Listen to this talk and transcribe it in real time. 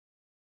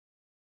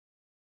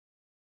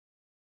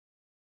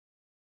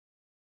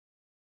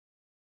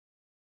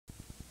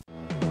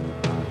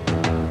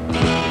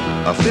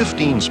A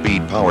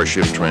 15-speed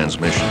Powershift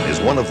transmission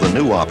is one of the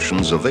new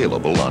options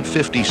available on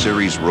 50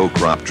 series row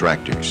crop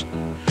tractors.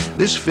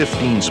 This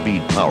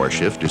 15-speed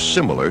Powershift is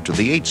similar to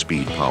the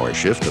 8-speed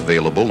Powershift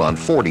available on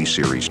 40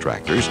 series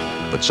tractors,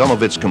 but some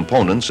of its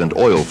components and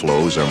oil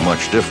flows are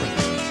much different.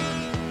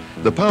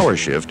 The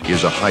Powershift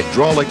is a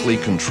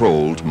hydraulically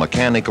controlled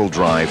mechanical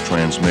drive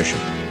transmission.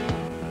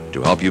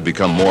 To help you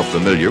become more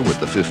familiar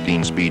with the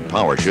 15-speed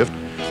Powershift,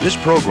 this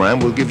program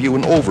will give you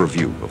an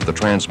overview of the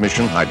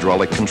transmission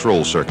hydraulic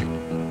control circuit.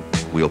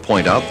 We'll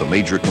point out the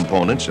major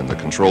components in the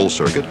control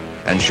circuit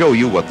and show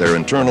you what their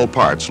internal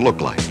parts look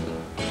like.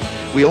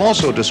 We'll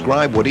also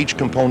describe what each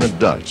component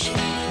does.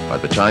 By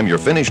the time you're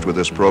finished with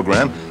this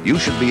program, you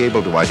should be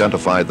able to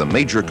identify the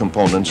major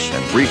components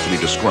and briefly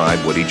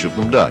describe what each of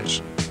them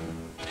does.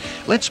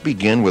 Let's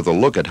begin with a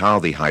look at how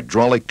the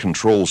hydraulic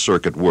control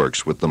circuit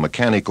works with the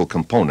mechanical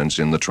components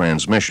in the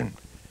transmission.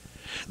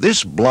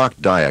 This block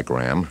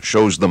diagram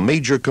shows the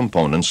major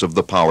components of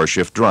the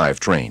Powershift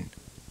drivetrain.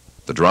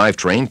 The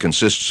drivetrain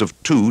consists of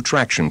two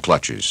traction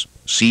clutches,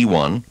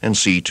 C1 and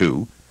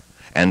C2,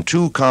 and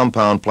two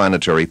compound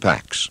planetary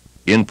packs,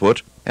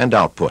 input and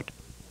output.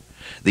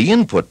 The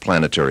input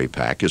planetary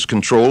pack is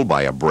controlled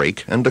by a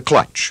brake and a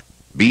clutch,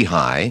 B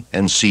high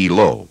and C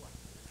low.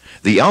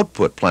 The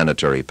output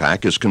planetary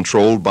pack is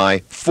controlled by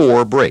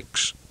 4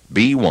 brakes,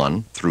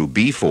 B1 through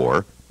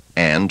B4,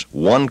 and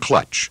 1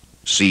 clutch,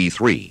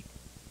 C3.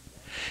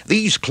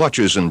 These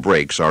clutches and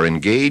brakes are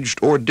engaged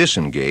or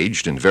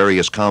disengaged in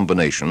various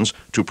combinations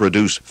to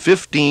produce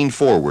 15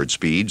 forward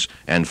speeds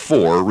and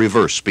 4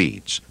 reverse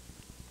speeds.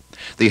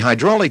 The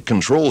hydraulic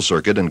control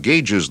circuit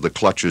engages the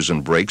clutches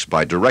and brakes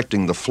by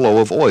directing the flow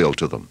of oil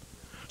to them.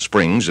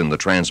 Springs in the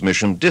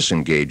transmission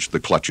disengage the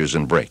clutches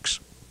and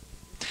brakes.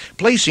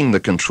 Placing the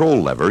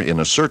control lever in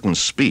a certain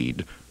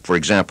speed, for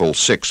example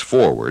 6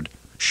 forward,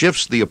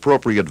 shifts the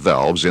appropriate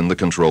valves in the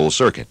control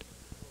circuit.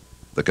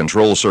 The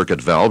control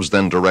circuit valves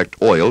then direct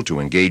oil to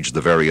engage the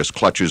various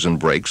clutches and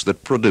brakes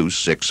that produce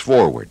 6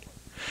 forward.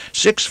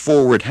 6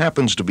 forward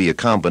happens to be a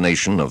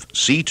combination of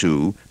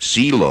C2,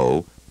 C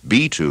low,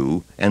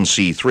 B2, and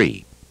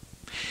C3.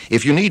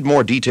 If you need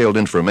more detailed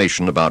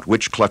information about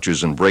which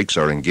clutches and brakes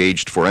are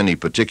engaged for any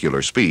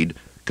particular speed,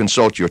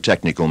 consult your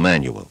technical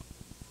manual.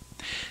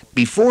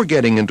 Before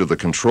getting into the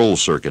control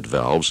circuit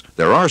valves,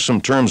 there are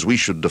some terms we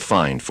should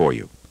define for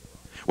you.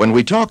 When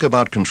we talk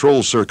about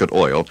control circuit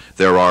oil,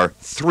 there are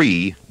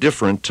 3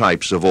 different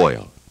types of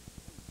oil.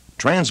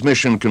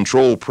 Transmission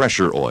control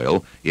pressure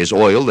oil is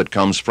oil that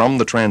comes from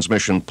the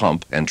transmission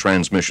pump and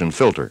transmission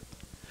filter.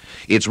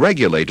 It's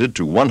regulated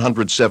to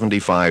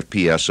 175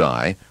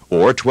 psi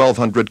or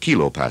 1200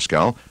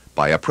 kilopascal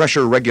by a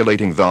pressure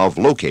regulating valve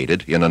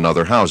located in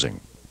another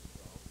housing.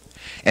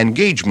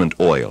 Engagement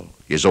oil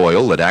is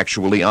oil that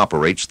actually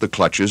operates the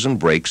clutches and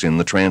brakes in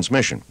the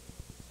transmission.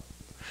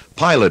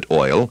 Pilot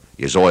oil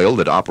is oil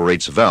that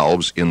operates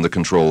valves in the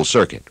control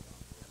circuit.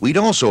 We'd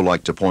also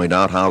like to point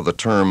out how the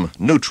term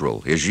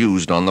neutral is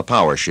used on the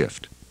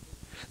Powershift.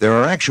 There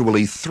are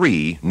actually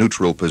 3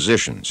 neutral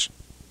positions.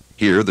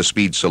 Here the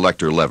speed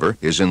selector lever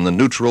is in the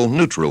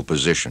neutral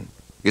position.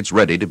 It's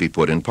ready to be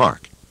put in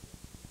park.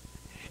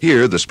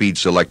 Here the speed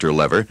selector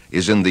lever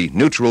is in the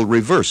neutral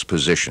reverse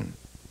position.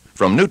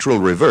 From neutral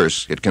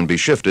reverse, it can be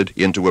shifted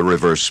into a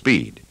reverse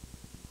speed.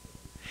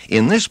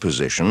 In this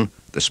position,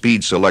 the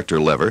speed selector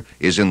lever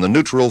is in the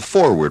neutral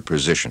forward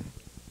position.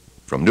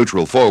 From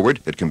neutral forward,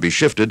 it can be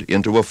shifted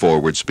into a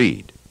forward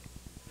speed.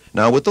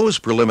 Now, with those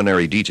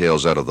preliminary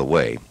details out of the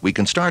way, we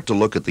can start to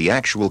look at the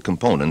actual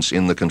components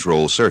in the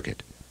control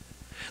circuit.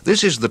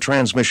 This is the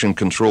transmission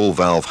control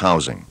valve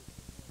housing.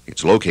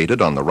 It's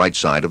located on the right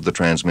side of the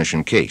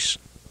transmission case.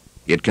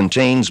 It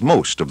contains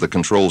most of the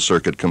control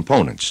circuit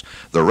components.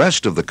 The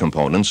rest of the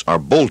components are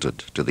bolted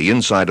to the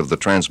inside of the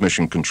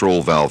transmission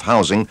control valve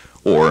housing,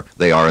 or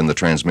they are in the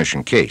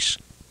transmission case.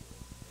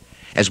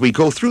 As we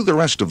go through the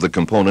rest of the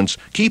components,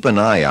 keep an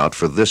eye out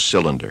for this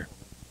cylinder.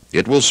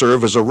 It will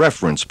serve as a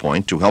reference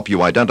point to help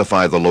you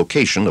identify the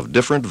location of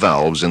different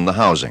valves in the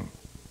housing.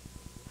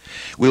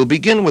 We'll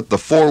begin with the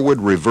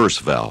forward-reverse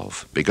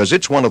valve because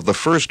it's one of the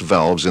first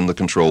valves in the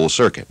control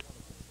circuit.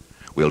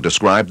 We'll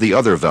describe the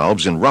other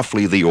valves in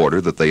roughly the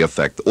order that they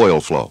affect oil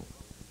flow.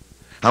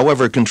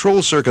 However,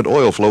 control circuit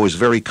oil flow is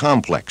very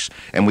complex,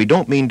 and we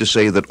don't mean to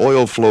say that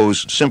oil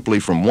flows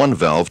simply from one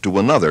valve to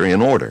another in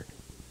order.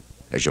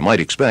 As you might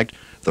expect,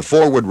 the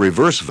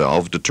forward-reverse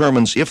valve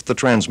determines if the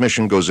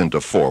transmission goes into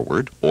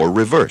forward or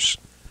reverse.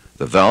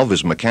 The valve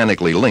is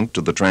mechanically linked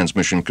to the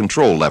transmission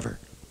control lever.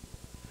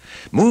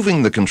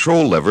 Moving the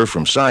control lever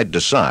from side to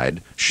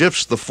side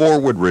shifts the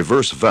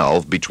forward-reverse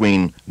valve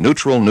between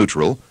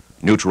neutral-neutral,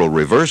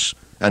 neutral-reverse,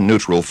 and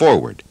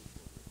neutral-forward.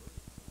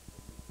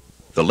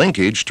 The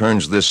linkage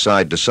turns this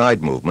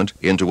side-to-side movement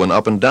into an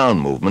up-and-down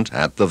movement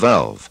at the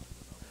valve.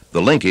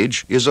 The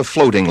linkage is a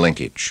floating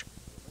linkage.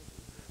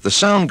 The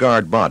sound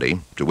guard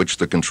body, to which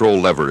the control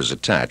lever is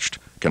attached,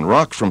 can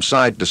rock from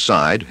side to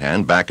side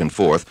and back and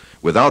forth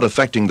without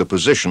affecting the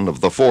position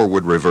of the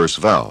forward-reverse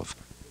valve.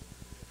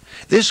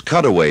 This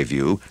cutaway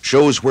view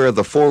shows where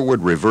the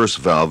forward-reverse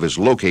valve is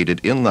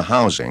located in the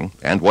housing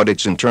and what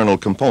its internal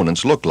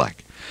components look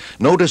like.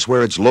 Notice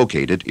where it's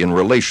located in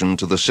relation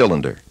to the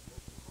cylinder.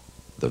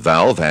 The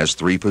valve has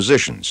 3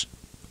 positions.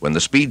 When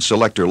the speed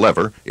selector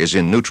lever is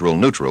in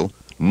neutral-neutral,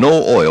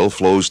 no oil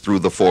flows through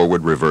the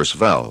forward-reverse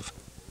valve.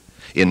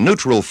 In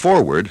neutral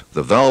forward,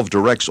 the valve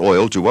directs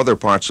oil to other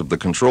parts of the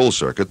control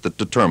circuit that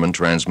determine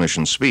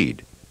transmission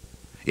speed.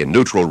 In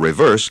neutral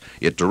reverse,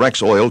 it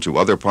directs oil to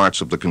other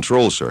parts of the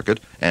control circuit,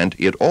 and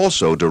it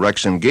also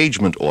directs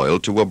engagement oil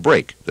to a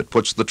brake that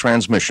puts the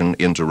transmission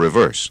into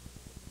reverse.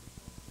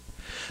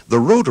 The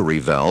rotary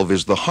valve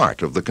is the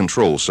heart of the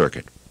control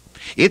circuit.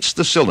 It's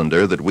the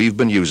cylinder that we've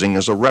been using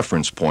as a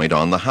reference point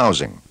on the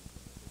housing.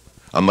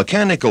 A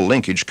mechanical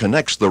linkage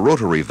connects the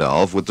rotary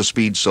valve with the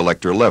speed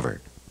selector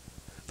lever.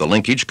 The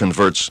linkage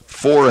converts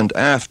fore and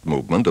aft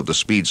movement of the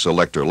speed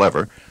selector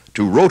lever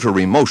to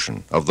rotary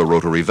motion of the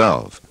rotary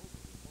valve.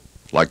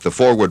 Like the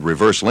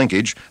forward-reverse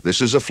linkage,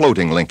 this is a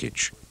floating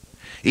linkage.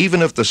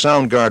 Even if the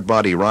sound guard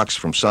body rocks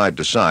from side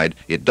to side,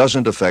 it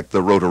doesn't affect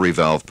the rotary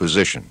valve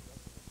position.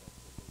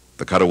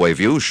 The cutaway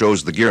view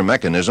shows the gear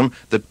mechanism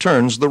that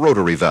turns the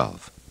rotary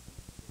valve.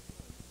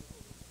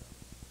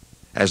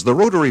 As the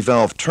rotary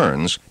valve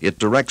turns, it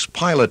directs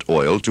pilot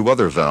oil to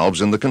other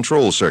valves in the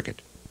control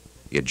circuit.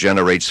 It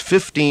generates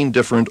 15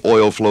 different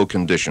oil flow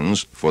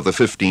conditions for the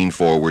 15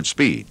 forward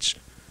speeds.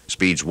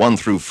 Speeds 1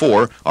 through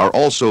 4 are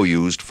also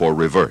used for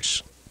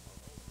reverse.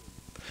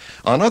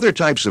 On other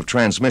types of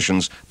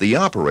transmissions, the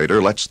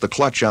operator lets the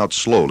clutch out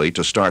slowly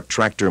to start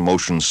tractor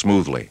motion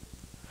smoothly.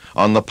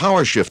 On the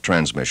Powershift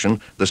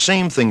transmission, the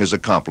same thing is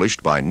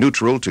accomplished by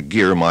neutral to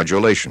gear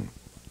modulation.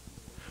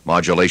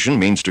 Modulation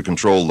means to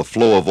control the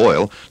flow of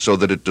oil so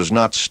that it does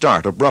not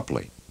start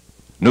abruptly.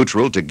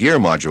 Neutral to gear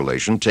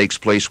modulation takes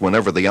place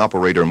whenever the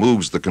operator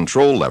moves the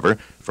control lever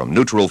from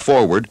neutral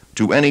forward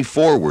to any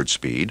forward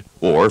speed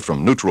or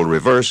from neutral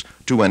reverse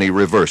to any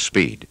reverse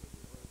speed.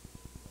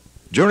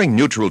 During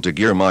neutral to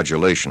gear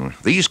modulation,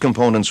 these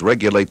components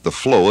regulate the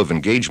flow of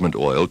engagement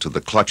oil to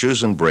the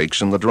clutches and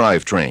brakes in the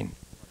drivetrain.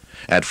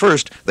 At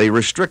first, they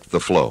restrict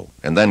the flow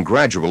and then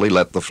gradually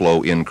let the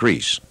flow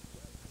increase.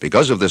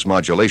 Because of this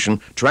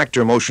modulation,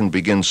 tractor motion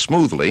begins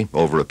smoothly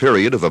over a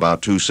period of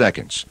about 2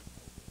 seconds.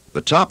 The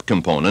top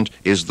component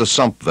is the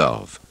sump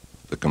valve.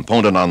 The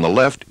component on the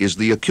left is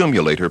the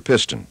accumulator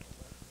piston.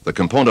 The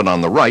component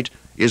on the right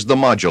is the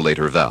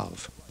modulator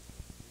valve.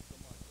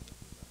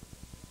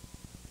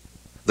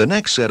 The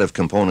next set of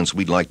components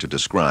we'd like to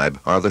describe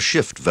are the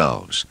shift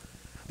valves.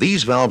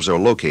 These valves are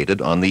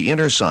located on the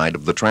inner side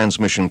of the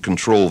transmission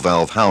control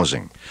valve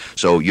housing,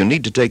 so you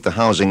need to take the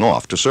housing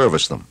off to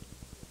service them.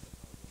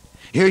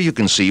 Here you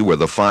can see where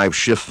the 5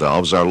 shift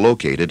valves are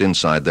located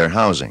inside their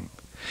housing.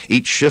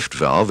 Each shift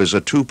valve is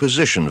a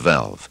 2-position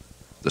valve.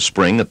 The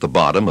spring at the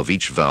bottom of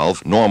each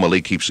valve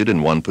normally keeps it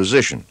in one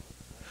position.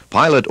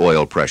 Pilot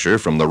oil pressure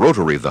from the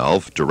rotary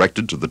valve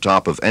directed to the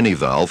top of any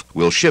valve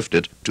will shift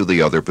it to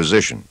the other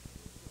position.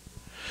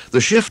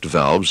 The shift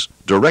valves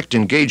direct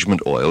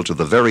engagement oil to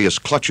the various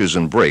clutches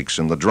and brakes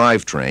in the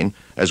drivetrain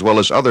as well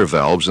as other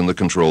valves in the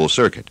control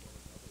circuit.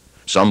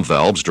 Some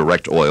valves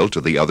direct oil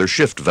to the other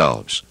shift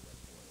valves.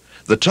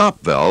 The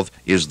top valve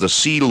is the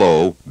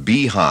C-low,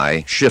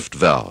 B-high shift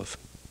valve.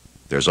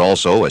 There's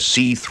also a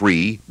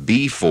C3,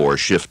 B4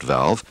 shift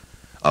valve,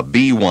 a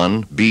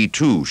B1,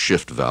 B2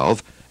 shift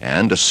valve,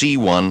 and a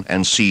C1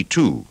 and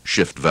C2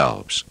 shift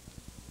valves.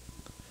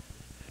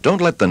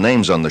 Don't let the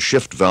names on the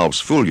shift valves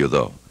fool you,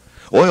 though.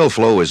 Oil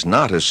flow is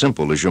not as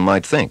simple as you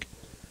might think.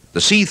 The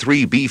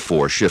C3,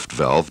 B4 shift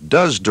valve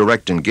does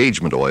direct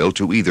engagement oil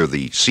to either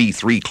the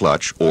C3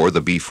 clutch or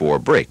the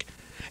B4 brake,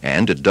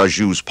 and it does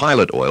use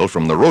pilot oil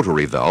from the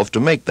rotary valve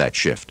to make that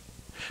shift.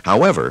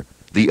 However,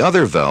 the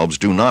other valves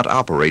do not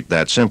operate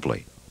that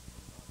simply.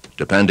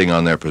 Depending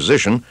on their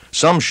position,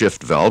 some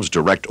shift valves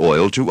direct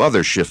oil to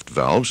other shift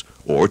valves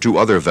or to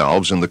other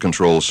valves in the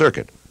control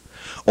circuit.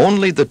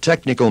 Only the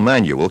technical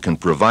manual can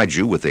provide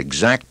you with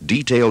exact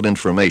detailed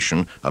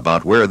information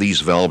about where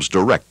these valves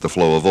direct the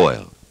flow of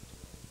oil.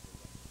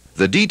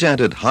 The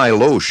detented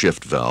high-low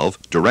shift valve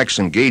directs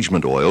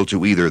engagement oil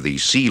to either the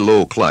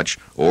C-low clutch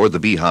or the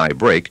B-high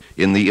brake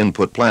in the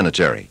input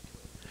planetary.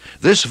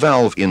 This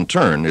valve, in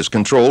turn, is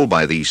controlled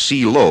by the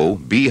C-low,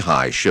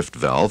 B-high shift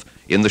valve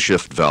in the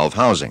shift valve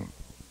housing.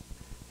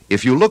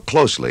 If you look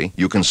closely,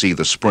 you can see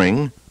the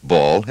spring,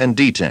 ball, and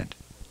detent.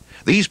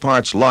 These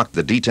parts lock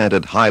the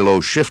detented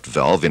high-low shift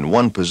valve in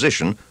one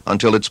position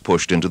until it's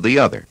pushed into the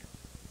other.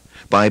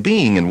 By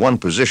being in one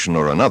position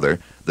or another,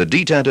 the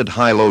detented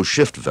high-low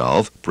shift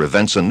valve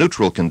prevents a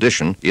neutral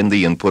condition in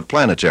the input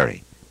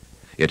planetary.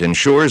 It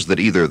ensures that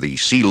either the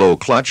C-low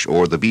clutch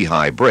or the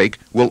B-high brake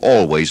will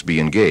always be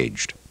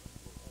engaged.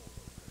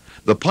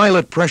 The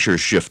pilot pressure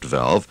shift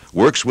valve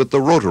works with the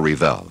rotary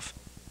valve.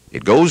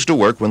 It goes to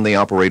work when the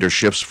operator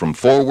shifts from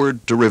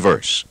forward to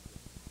reverse.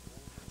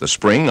 The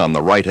spring on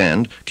the right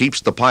end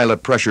keeps the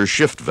pilot pressure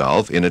shift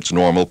valve in its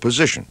normal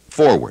position,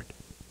 forward.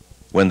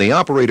 When the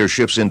operator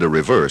shifts into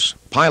reverse,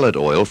 pilot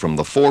oil from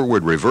the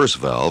forward reverse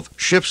valve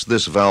shifts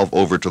this valve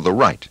over to the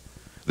right,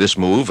 This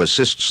move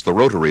assists the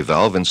rotary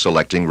valve in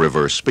selecting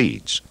reverse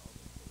speeds.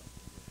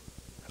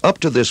 Up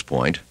to this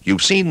point,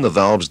 you've seen the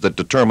valves that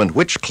determine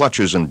which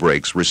clutches and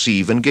brakes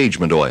receive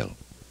engagement oil.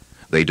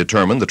 They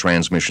determine the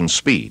transmission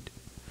speed.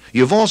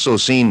 You've also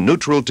seen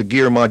neutral to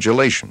gear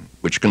modulation,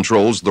 which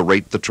controls the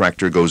rate the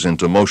tractor goes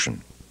into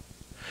motion.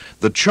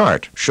 The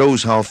chart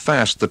shows how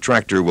fast the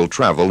tractor will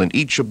travel in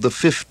each of the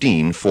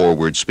 15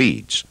 forward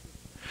speeds.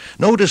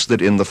 Notice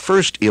that in the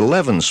first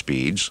 11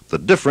 speeds, the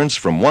difference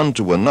from one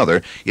to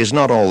another is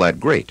not all that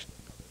great.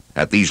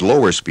 At these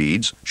lower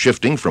speeds,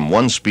 shifting from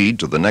one speed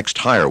to the next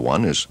higher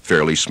one is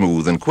fairly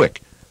smooth and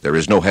quick. There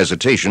is no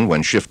hesitation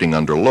when shifting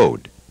under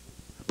load.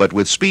 But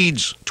with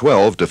speeds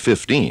 12 to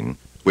 15,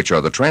 which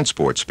are the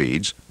transport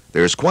speeds,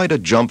 there's quite a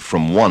jump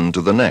from one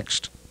to the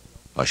next.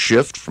 A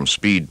shift from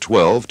speed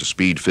 12 to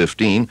speed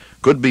 15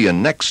 could be a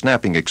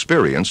neck-snapping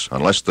experience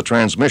unless the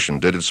transmission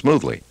did it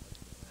smoothly.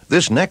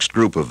 This next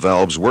group of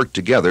valves work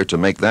together to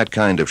make that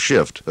kind of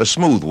shift a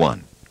smooth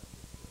one.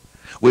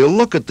 We'll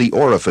look at the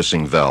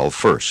orificing valve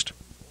first.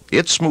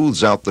 It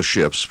smooths out the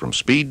shifts from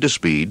speed to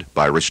speed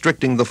by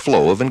restricting the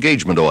flow of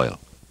engagement oil.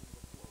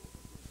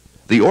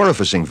 The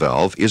orificing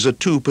valve is a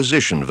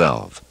two-position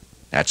valve.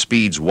 At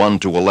speeds 1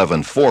 to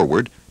 11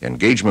 forward,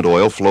 engagement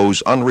oil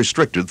flows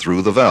unrestricted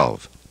through the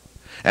valve.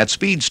 At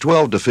speeds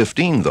 12 to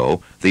 15,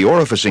 though, the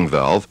orificing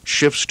valve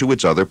shifts to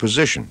its other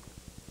position.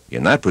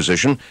 In that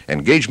position,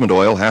 engagement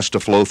oil has to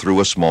flow through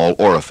a small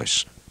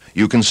orifice.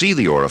 You can see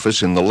the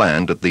orifice in the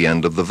land at the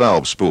end of the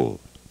valve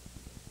spool.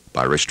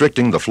 By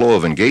restricting the flow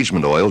of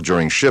engagement oil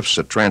during shifts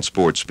at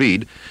transport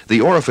speed, the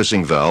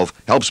orificing valve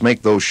helps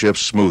make those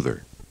shifts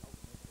smoother.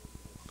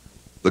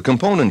 The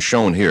components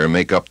shown here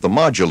make up the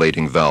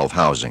modulating valve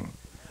housing.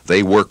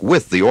 They work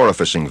with the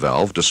orificing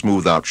valve to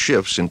smooth out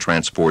shifts in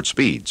transport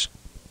speeds.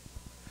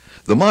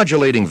 The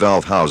modulating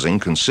valve housing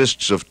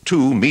consists of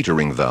two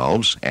metering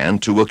valves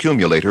and two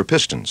accumulator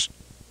pistons.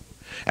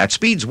 At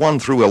speeds 1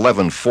 through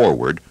 11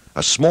 forward,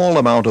 a small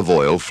amount of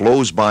oil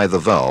flows by the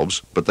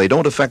valves, but they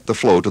don't affect the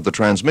flow to the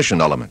transmission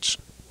elements.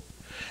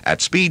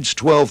 At speeds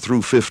 12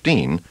 through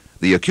 15,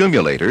 the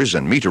accumulators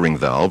and metering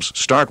valves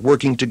start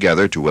working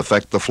together to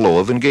affect the flow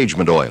of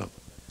engagement oil.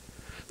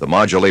 The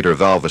modulator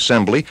valve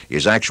assembly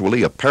is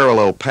actually a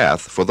parallel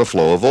path for the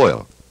flow of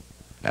oil.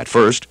 At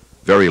first,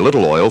 very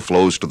little oil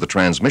flows to the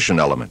transmission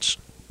elements.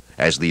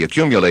 As the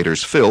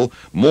accumulators fill,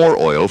 more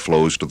oil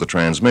flows to the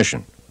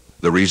transmission.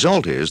 The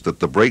result is that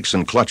the brakes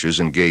and clutches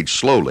engage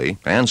slowly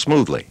and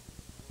smoothly.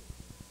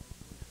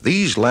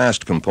 These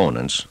last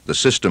components, the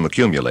system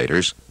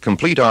accumulators,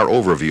 complete our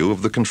overview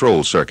of the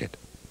control circuit.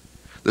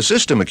 The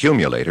system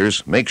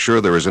accumulators make sure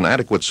there is an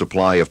adequate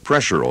supply of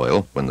pressure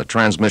oil when the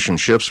transmission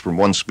shifts from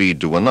one speed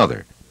to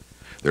another.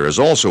 There is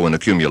also an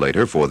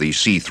accumulator for the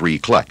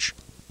C3 clutch.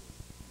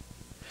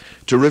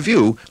 To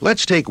review,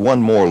 let's take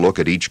one more look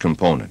at each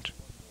component.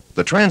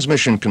 The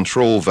transmission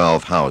control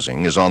valve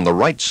housing is on the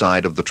right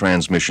side of the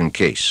transmission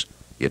case.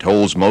 It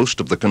holds most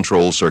of the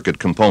control circuit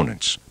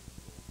components.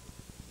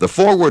 The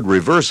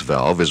forward-reverse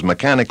valve is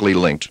mechanically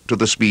linked to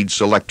the speed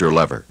selector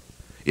lever.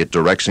 It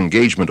directs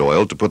engagement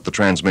oil to put the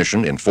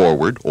transmission in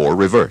forward or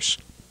reverse.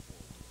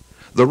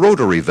 The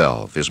rotary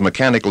valve is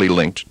mechanically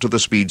linked to the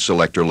speed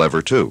selector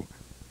lever too.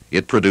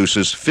 It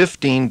produces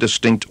 15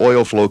 distinct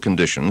oil flow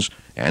conditions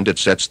and it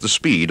sets the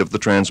speed of the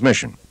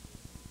transmission.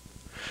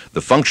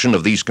 The function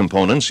of these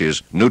components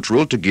is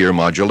neutral to gear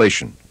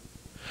modulation.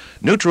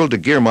 Neutral to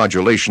gear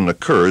modulation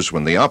occurs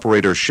when the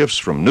operator shifts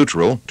from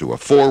neutral to a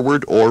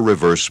forward or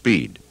reverse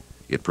speed.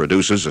 It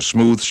produces a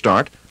smooth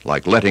start,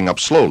 like letting up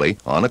slowly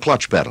on a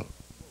clutch pedal.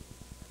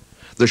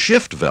 The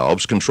shift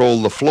valves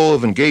control the flow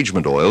of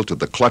engagement oil to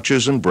the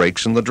clutches and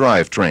brakes in the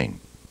drivetrain.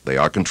 They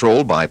are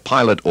controlled by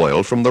pilot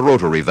oil from the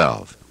rotary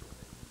valve.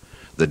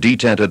 The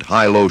detented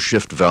high-low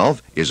shift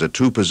valve is a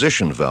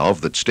two-position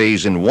valve that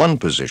stays in one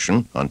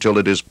position until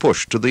it is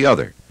pushed to the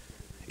other.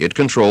 It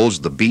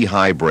controls the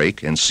B-high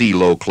brake and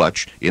C-low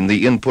clutch in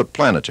the input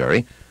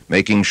planetary,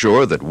 making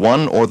sure that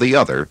one or the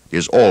other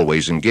is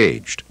always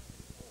engaged.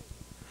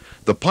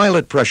 The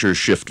pilot pressure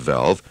shift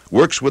valve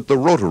works with the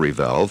rotary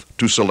valve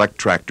to select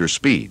tractor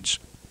speeds.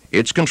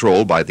 It's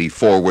controlled by the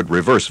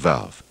forward-reverse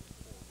valve.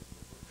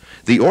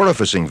 The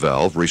orificing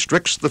valve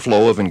restricts the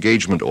flow of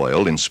engagement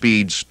oil in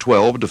speeds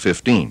 12 to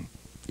 15.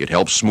 It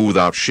helps smooth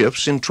out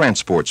shifts in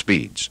transport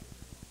speeds.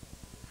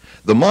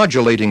 The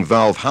modulating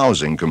valve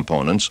housing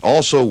components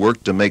also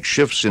work to make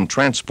shifts in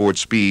transport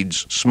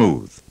speeds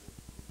smooth.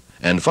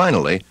 And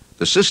finally,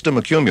 the system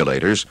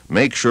accumulators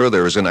make sure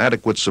there is an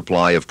adequate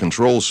supply of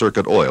control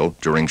circuit oil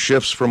during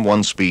shifts from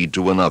one speed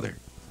to another.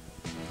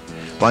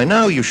 By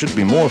now you should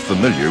be more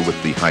familiar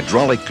with the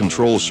hydraulic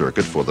control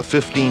circuit for the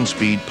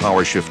 15-speed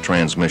Powershift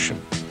transmission.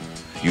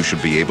 You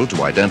should be able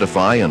to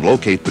identify and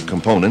locate the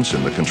components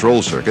in the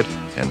control circuit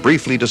and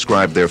briefly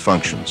describe their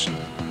functions.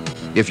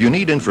 If you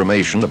need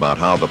information about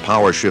how the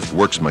Powershift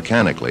works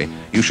mechanically,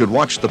 you should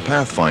watch the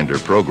Pathfinder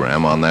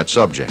program on that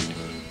subject.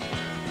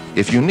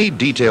 If you need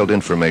detailed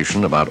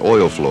information about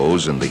oil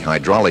flows in the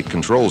hydraulic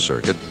control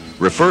circuit,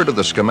 refer to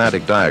the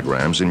schematic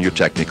diagrams in your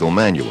technical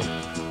manual.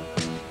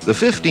 The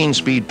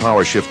 15-speed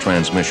Powershift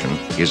transmission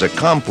is a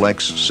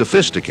complex,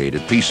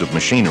 sophisticated piece of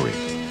machinery.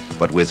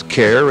 But with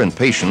care and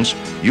patience,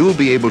 you'll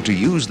be able to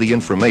use the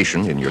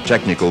information in your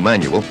technical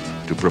manual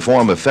to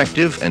perform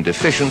effective and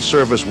efficient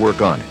service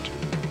work on it.